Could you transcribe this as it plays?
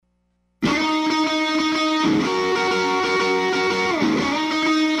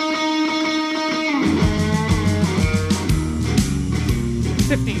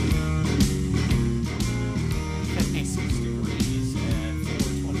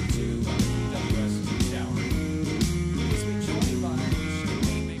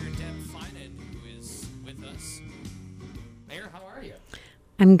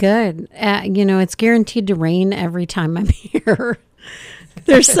I'm good. It's guaranteed to rain every time I'm here.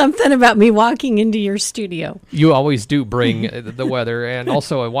 There's something about me walking into your studio. You always do bring the weather, and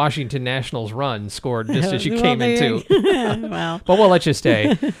also a Washington Nationals run scored just as you came into. Well, but we'll let you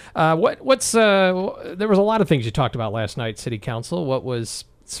stay. There was a lot of things you talked about last night, City Council. What was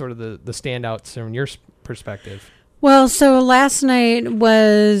sort of the standouts from your perspective? Well, so last night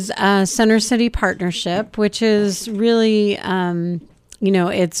was Center City Partnership, which is really,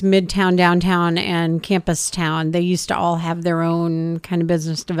 it's Midtown, Downtown, and Campus Town. They used to all have their own kind of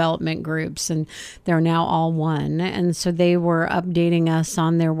business development groups, and they're now all one. And so they were updating us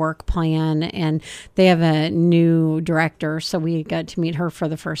on their work plan, and they have a new director, so we got to meet her for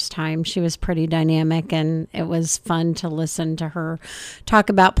the first time. She was pretty dynamic, and it was fun to listen to her talk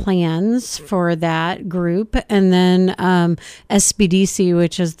about plans for that group. And then SBDC,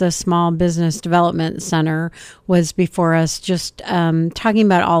 which is the Small Business Development Center, was before us, just talking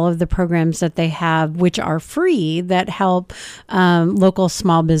about all of the programs that they have, which are free, that help local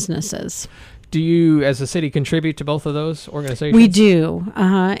small businesses. Do you, as a city, contribute to both of those organizations? We do.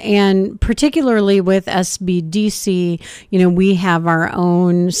 And particularly with SBDC, we have our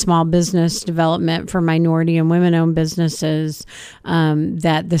own small business development for minority and women-owned businesses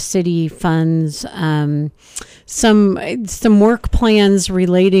that the city funds. Some work plans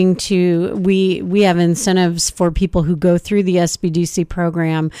relating to, we have incentives for people who go through the SBDC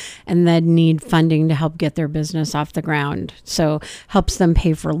program and then need funding to help get their business off the ground. So helps them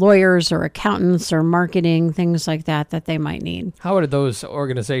pay for lawyers or accountants or marketing, things like that they might need. How would those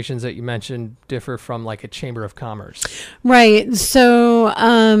organizations that you mentioned differ from like a Chamber of Commerce? Right. So,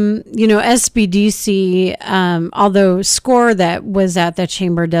 SBDC, although SCORE that was at the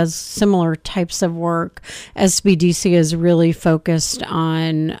Chamber does similar types of work, SBDC is really focused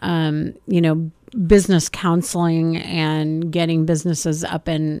on, business counseling and getting businesses up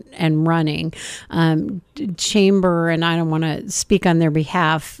and running. Chamber, and I don't want to speak on their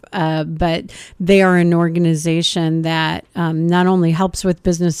behalf, but they are an organization that not only helps with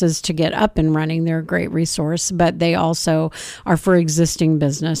businesses to get up and running, they're a great resource, but they also are for existing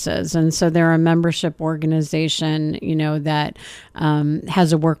businesses. And so they're a membership organization, that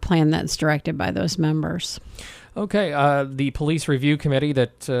has a work plan that's directed by those members. Okay, the police review committee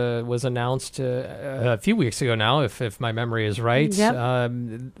that was announced a few weeks ago now, if my memory is right. Yep.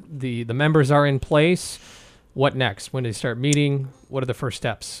 The members are in place. What next? When do they start meeting? What are the first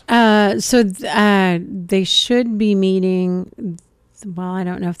steps? So they should be meeting. Well, I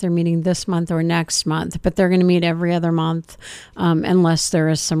don't know if they're meeting this month or next month, but they're going to meet every other month unless there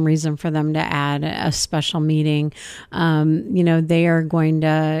is some reason for them to add a special meeting. They are going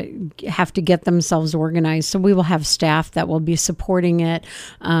to have to get themselves organized. So we will have staff that will be supporting it.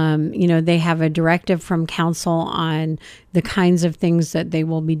 They have a directive from council on the kinds of things that they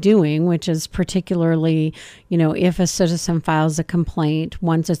will be doing, which is particularly, if a citizen files a complaint,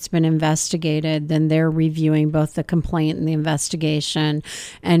 once it's been investigated, then they're reviewing both the complaint and the investigation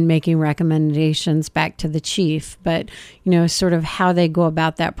and making recommendations back to the chief. But, sort of how they go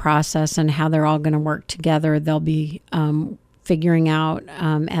about that process and how they're all going to work together, they'll be figuring out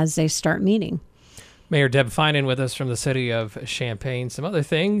as they start meeting. Mayor Deb Feinen with us from the city of Champaign. Some other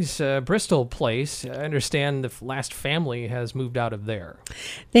things, Bristol Place, I understand the last family has moved out of there.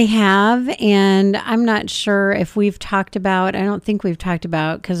 They have, and I'm not sure if we've talked about, I don't think we've talked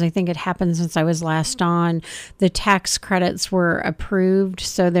about, because I think it happened since I was last on, the tax credits were approved.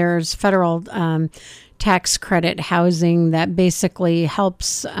 So there's federal tax credit housing that basically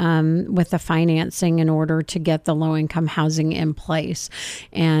helps with the financing in order to get the low-income housing in place.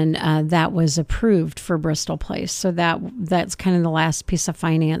 And that was approved for Bristol Place. So that's kind of the last piece of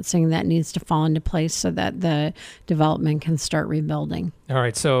financing that needs to fall into place so that the development can start rebuilding. All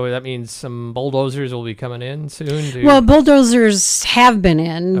right, so that means some bulldozers will be coming in soon? Well, bulldozers have been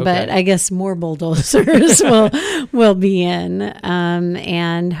in, okay. But I guess more bulldozers will be in.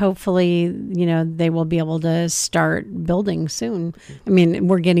 And hopefully, they will be able to start building soon. I mean,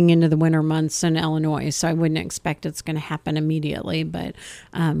 we're getting into the winter months in Illinois, so I wouldn't expect it's going to happen immediately, but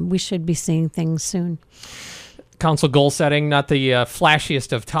we should be seeing things soon. Council goal setting, not the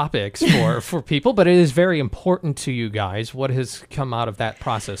flashiest of topics for people, but it is very important to you guys. What has come out of that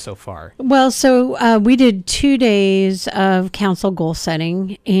process so far? Well, so we did 2 days of council goal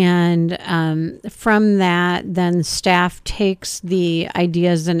setting, and from that, then staff takes the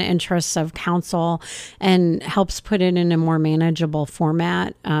ideas and interests of council and helps put it in a more manageable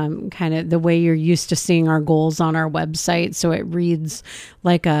format, kind of the way you're used to seeing our goals on our website. So it reads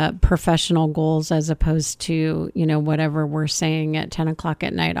like a professional goals as opposed to, whatever we're saying at 10 o'clock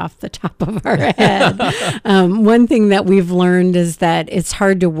at night off the top of our head. One thing that we've learned is that it's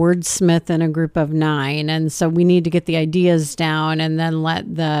hard to wordsmith in a group of 9. And so we need to get the ideas down and then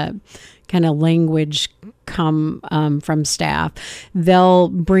let the kind of language come from staff. They'll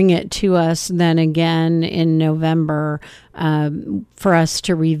bring it to us then again in November for us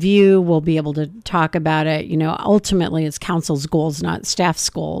to review. We'll be able to talk about it. Ultimately it's council's goals, not staff's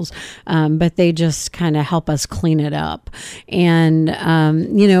goals, but they just kind of help us clean it up. And,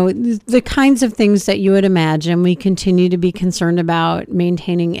 the kinds of things that you would imagine. We continue to be concerned about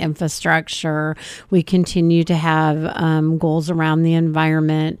maintaining infrastructure. We continue to have goals around the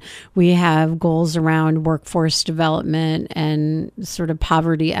environment. We have goals around workforce development and sort of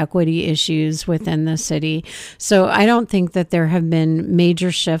poverty equity issues within the city. So I don't think that there have been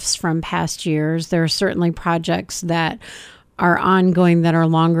major shifts from past years. There are certainly projects that are ongoing that are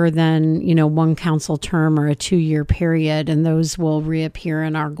longer than, one council term or a 2-year period, and those will reappear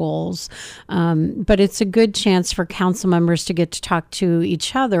in our goals. But it's a good chance for council members to get to talk to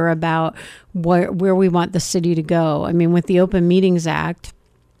each other about where we want the city to go. I mean, with the Open Meetings Act,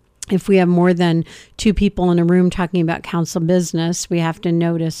 if we have more than 2 people in a room talking about council business, we have to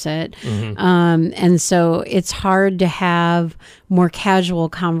notice it. And so it's hard to have more casual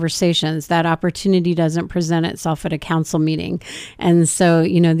conversations. That opportunity doesn't present itself at a council meeting. And so,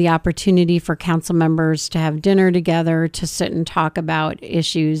 the opportunity for council members to have dinner together, to sit and talk about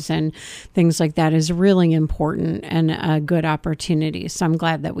issues and things like that is really important and a good opportunity. So I'm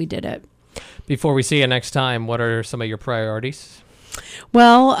glad that we did it. Before we see you next time, what are some of your priorities?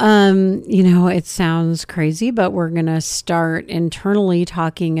 Well, it sounds crazy, but we're going to start internally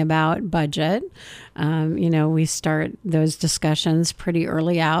talking about budget. We start those discussions pretty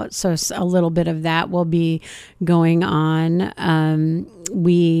early out. So a little bit of that will be going on.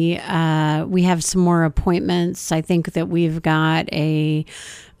 We have some more appointments. I think that we've got a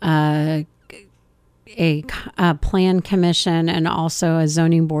plan commission and also a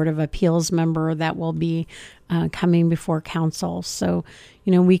zoning board of appeals member that will be coming before council. So,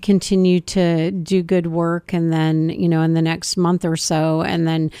 we continue to do good work, and then, in the next month or so, and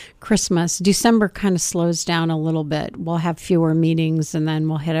then December kind of slows down a little bit. We'll have fewer meetings, and then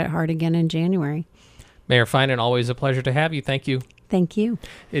we'll hit it hard again in January. Mayor Feinen, always a pleasure to have you. Thank you. Thank you.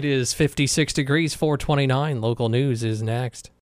 It is 56 degrees, 429. Local news is next.